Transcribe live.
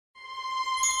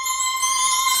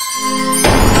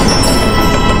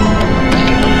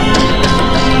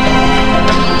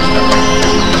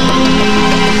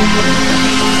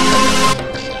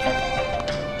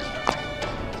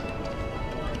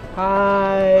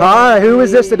Hi, who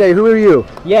is this today? Who are you?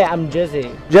 Yeah, I'm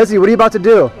Zexi. Zexi, what are you about to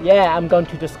do? Yeah, I'm going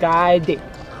to the Skydive.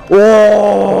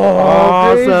 Whoa!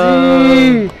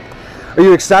 Awesome! Crazy. Are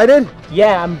you excited?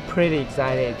 Yeah, I'm pretty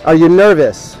excited. Are you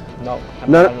nervous? No, I'm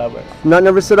not nervous. Not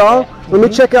nervous at all? Yeah. Let me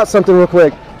check out something real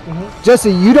quick.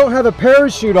 Zexi, you don't have a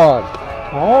parachute on.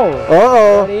 Oh.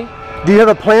 Uh-oh. Ready? Do you have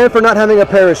a plan for not having a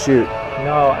parachute?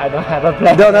 No, I don't have a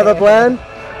plan. Don't have a plan?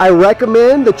 I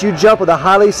recommend that you jump with a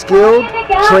highly skilled,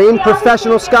 trained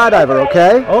professional skydiver,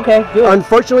 okay? Okay, good.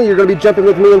 Unfortunately, you're going to be jumping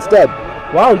with me instead.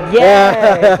 Wow,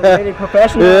 yeah, it's really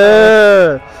professional.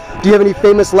 Yeah. Do you have any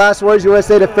famous last words you want to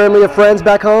say to family or friends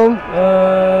back home?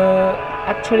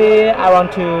 Actually, I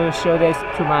want to show this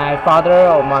to my father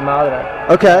or my mother.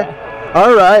 Okay.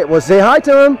 All right. Well, say hi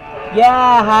to him.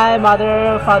 Yeah, hi,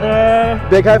 mother, father.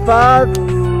 Big high five.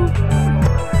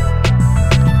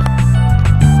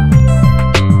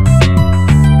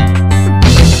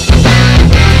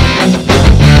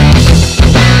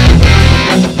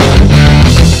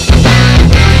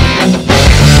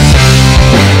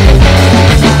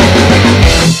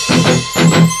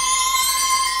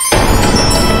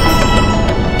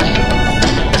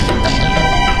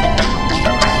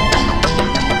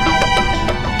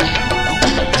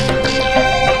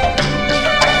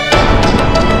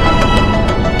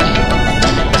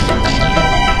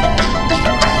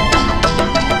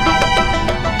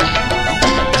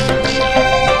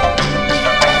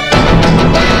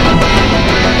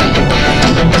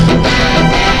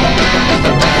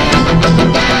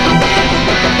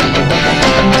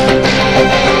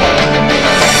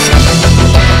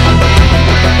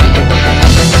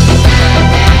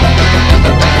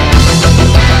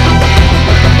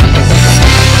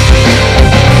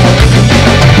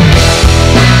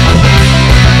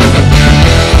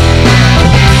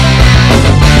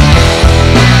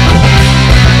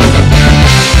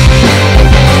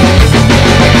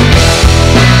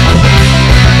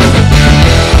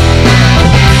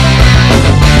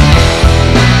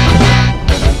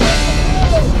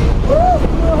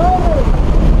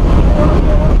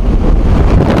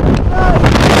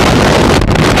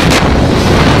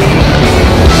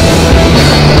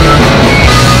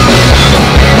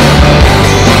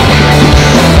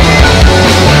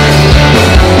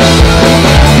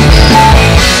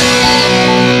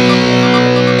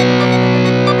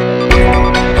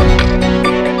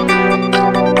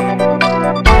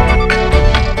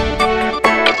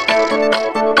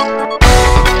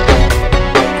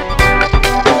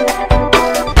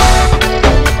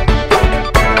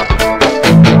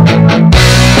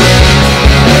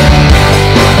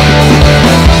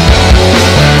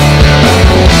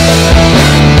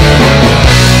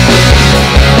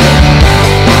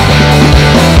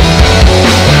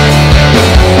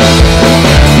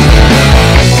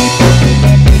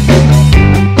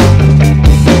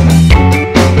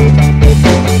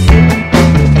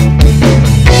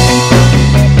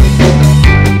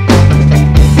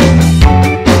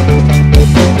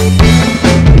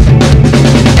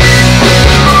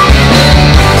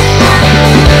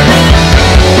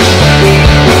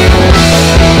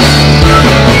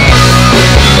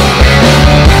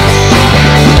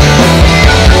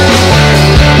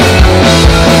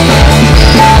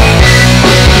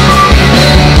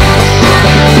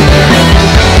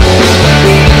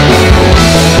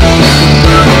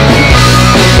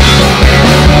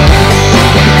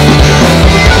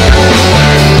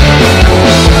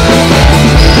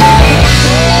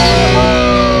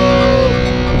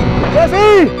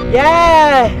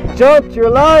 Yeah! Jumped, you're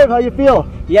alive, how you feel?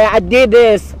 Yeah, I did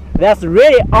this. That's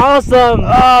really awesome.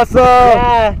 Awesome!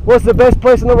 Yeah. What's the best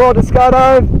place in the world to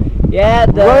skydive? Yeah,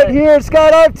 Right here at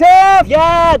Skydive Taft!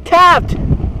 Yeah, Taft!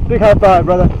 Big high five,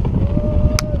 brother.